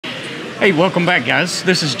Hey, welcome back, guys.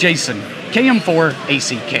 This is Jason,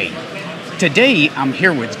 KM4ACK. Today, I'm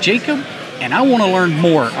here with Jacob, and I want to learn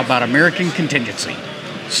more about American Contingency.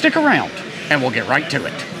 Stick around, and we'll get right to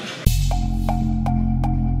it.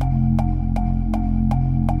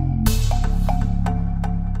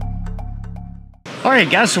 All right,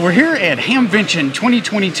 guys, so we're here at AmCon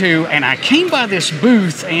 2022, and I came by this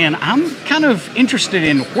booth, and I'm kind of interested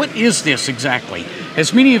in what is this exactly?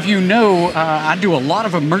 As many of you know, I do a lot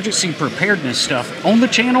of emergency preparedness stuff on the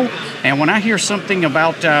channel, and when I hear something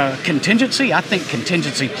about contingency, I think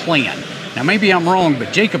contingency plan. Now, maybe I'm wrong,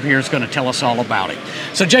 but Jacob here is going to tell us all about it.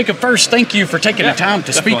 So, Jacob, first, thank you for taking the time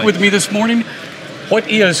to speak with me this morning. What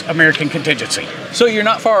is American Contingency? So you're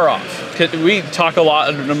not far off. We talk a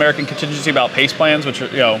lot in American Contingency about PACE plans, which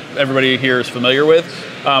everybody here is familiar with.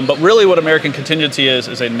 But really what American Contingency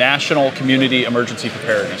is a national community emergency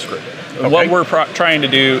preparedness group. Okay. What we're trying to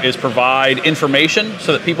do is provide information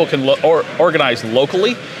so that people can organize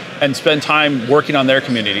locally and spend time working on their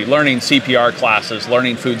community, learning CPR classes,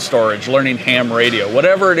 learning food storage, learning ham radio,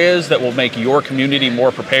 whatever it is that will make your community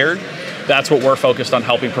more prepared. That's what we're focused on,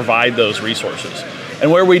 helping provide those resources. And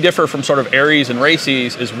where we differ from sort of Aries and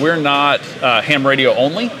RACES is we're not ham radio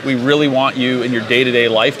only. We really want you in your day-to-day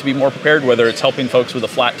life to be more prepared, whether it's helping folks with a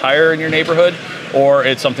flat tire in your neighborhood, or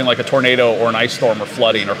it's something like a tornado or an ice storm or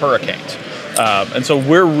flooding or hurricanes. And so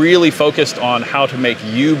we're really focused on how to make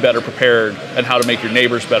you better prepared and how to make your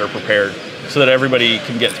neighbors better prepared so that everybody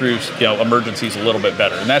can get through emergencies a little bit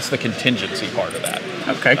better. And that's the contingency part of that.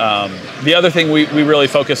 Okay. The other thing we really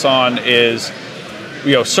focus on is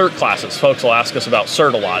CERT classes. Folks will ask us about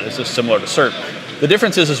CERT a lot. Is this similar to CERT? The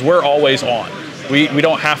difference is we're always on. We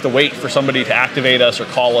don't have to wait for somebody to activate us or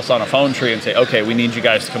call us on a phone tree and say, okay, we need you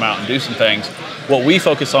guys to come out and do some things. What we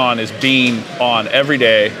focus on is being on every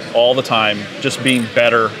day, all the time, just being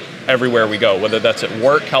better everywhere we go, whether that's at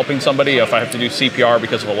work, helping somebody, if I have to do CPR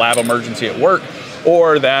because of a lab emergency at work,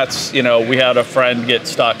 or that's, we had a friend get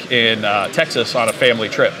stuck in Texas on a family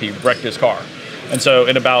trip. He wrecked his car. And so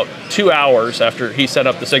in about 2 hours after he set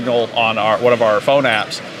up the signal on one of our phone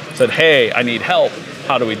apps, said, hey, I need help.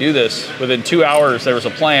 How do we do this? Within 2 hours, there was a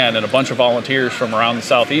plan and a bunch of volunteers from around the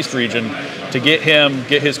Southeast region to get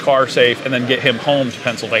his car safe, and then get him home to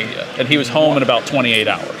Pennsylvania. And he was home in about 28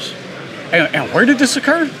 hours. And where did this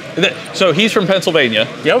occur? So he's from Pennsylvania.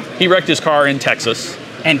 Yep. He wrecked his car in Texas.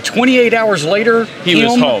 And 28 hours later, he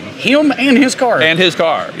was home. Him and his car. And his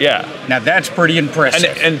car, yeah. Now that's pretty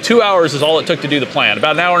impressive. And 2 hours is all it took to do the plan.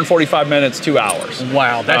 About an hour and 45 minutes, 2 hours.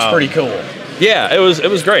 Wow, that's pretty cool. Yeah, it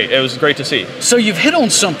was great. It was great to see. So you've hit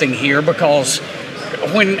on something here, because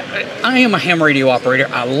when I am a ham radio operator,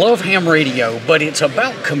 I love ham radio, but it's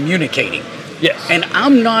about communicating. Yes. And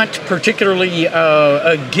I'm not particularly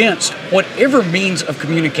against whatever means of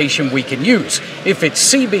communication we can use. If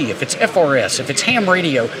it's CB, if it's FRS, if it's ham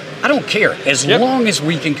radio, I don't care, as long as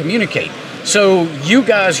we can communicate. So you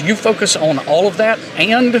guys, you focus on all of that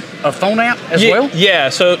and a phone app as well? Yeah,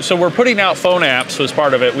 so we're putting out phone apps as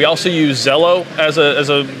part of it. We also use Zello as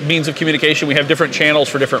a means of communication. We have different channels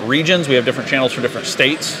for different regions. We have different channels for different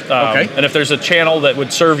states. Okay. And if there's a channel that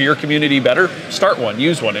would serve your community better, start one,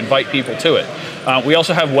 use one, invite people to it. We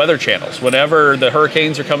also have weather channels. Whenever the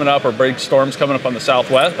hurricanes are coming up or big storms coming up on the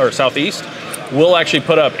southwest or southeast, we'll actually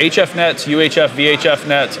put up HF nets, UHF, VHF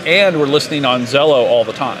nets, and we're listening on Zello all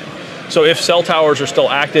the time. So if cell towers are still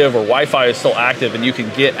active or Wi-Fi is still active and you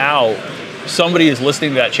can get out, somebody is listening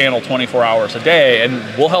to that channel 24 hours a day, and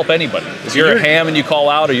we'll help anybody. If you're a ham and you call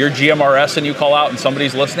out, or you're GMRS and you call out and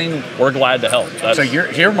somebody's listening, we're glad to help. So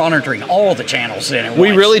you're monitoring all the channels then at once.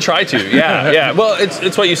 We really try to, yeah. Well,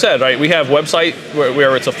 it's what you said, right? We have a website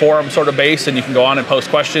where it's a forum sort of base, and you can go on and post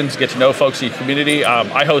questions, get to know folks in your community.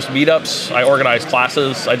 I host meetups, I organize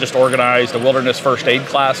classes. I just organized a wilderness first aid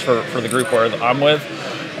class for the group where I'm with.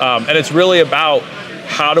 And it's really about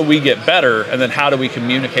how do we get better, and then how do we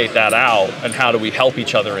communicate that out, and how do we help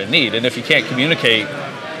each other in need. And if you can't communicate,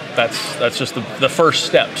 that's just the first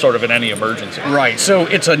step sort of in any emergency. Right, so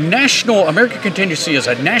it's a national, American Contingency is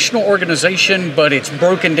a national organization, but it's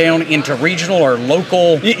broken down into regional or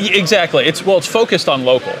local. Exactly, it's focused on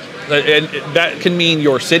local. And that can mean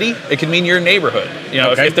your city, it can mean your neighborhood.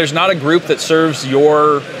 If there's not a group that serves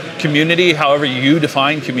your community, however you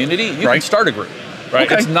define community, you can start a group. Right?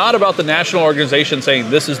 Okay. It's not about the national organization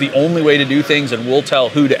saying this is the only way to do things and we'll tell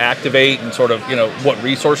who to activate and sort of, what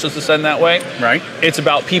resources to send that way. Right. It's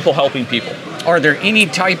about people helping people. Are there any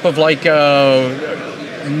type of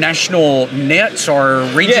national nets or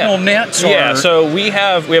regional nets? Yeah, so we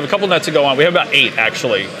have a couple nets that go on. We have about 8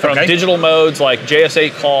 actually, from digital modes like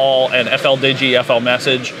JS8 call and FL Digi, FL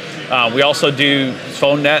Message. We also do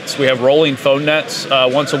phone nets. We have rolling phone nets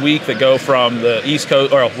once a week that go from the East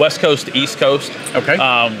Coast or West Coast to East Coast. Okay.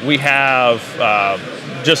 We have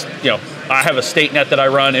I have a state net that I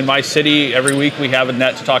run in my city. Every week we have a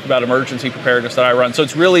net to talk about emergency preparedness that I run. So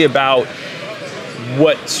it's really about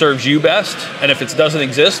what serves you best, and if it doesn't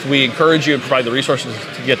exist, we encourage you and provide the resources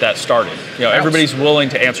to get that started. Everybody's willing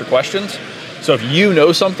to answer questions. So if you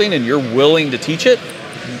know something and you're willing to teach it,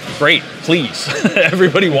 great, please.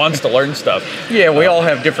 Everybody wants to learn stuff. Yeah, we all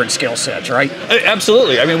have different skill sets, right?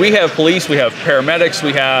 Absolutely. I mean, we have police, we have paramedics,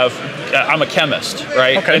 I'm a chemist,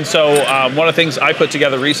 right? Okay. And so one of the things I put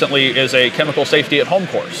together recently is a chemical safety at home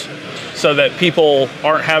course, so that people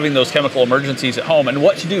aren't having those chemical emergencies at home, and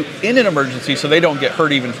what to do in an emergency so they don't get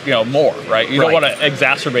hurt even more, right? You don't want to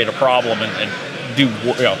exacerbate a problem and do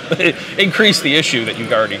increase the issue that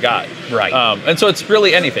you've already got. Right. And so it's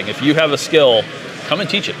really anything. If you have a skill, come and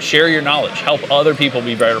teach it. Share your knowledge. Help other people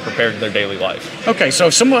be better prepared in their daily life. Okay, so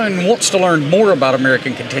if someone wants to learn more about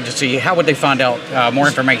American Contingency, how would they find out more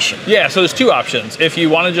information? Yeah, so there's two options. If you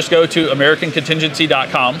want to just go to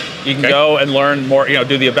AmericanContingency.com, you can go and learn more,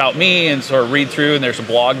 do the About Me and sort of read through, and there's a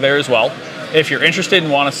blog there as well. If you're interested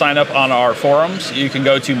and want to sign up on our forums, you can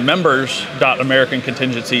go to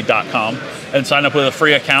members.americancontingency.com and sign up with a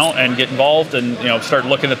free account and get involved and start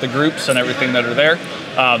looking at the groups and everything that are there.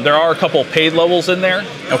 There are a couple paid levels in there,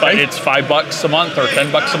 but it's $5 a month or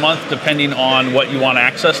 $10 a month, depending on what you want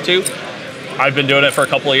access to. I've been doing it for a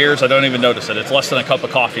couple of years. I don't even notice it. It's less than a cup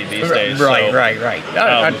of coffee these days. Right.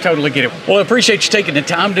 I totally get it. Well, I appreciate you taking the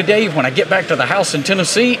time today. When I get back to the house in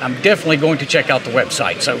Tennessee, I'm definitely going to check out the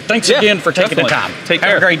website. So thanks again for taking the time. Take care.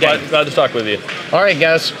 Have a great day. Glad to talk with you. All right,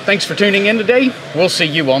 guys. Thanks for tuning in today. We'll see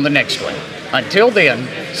you on the next one. Until then,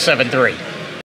 7-3.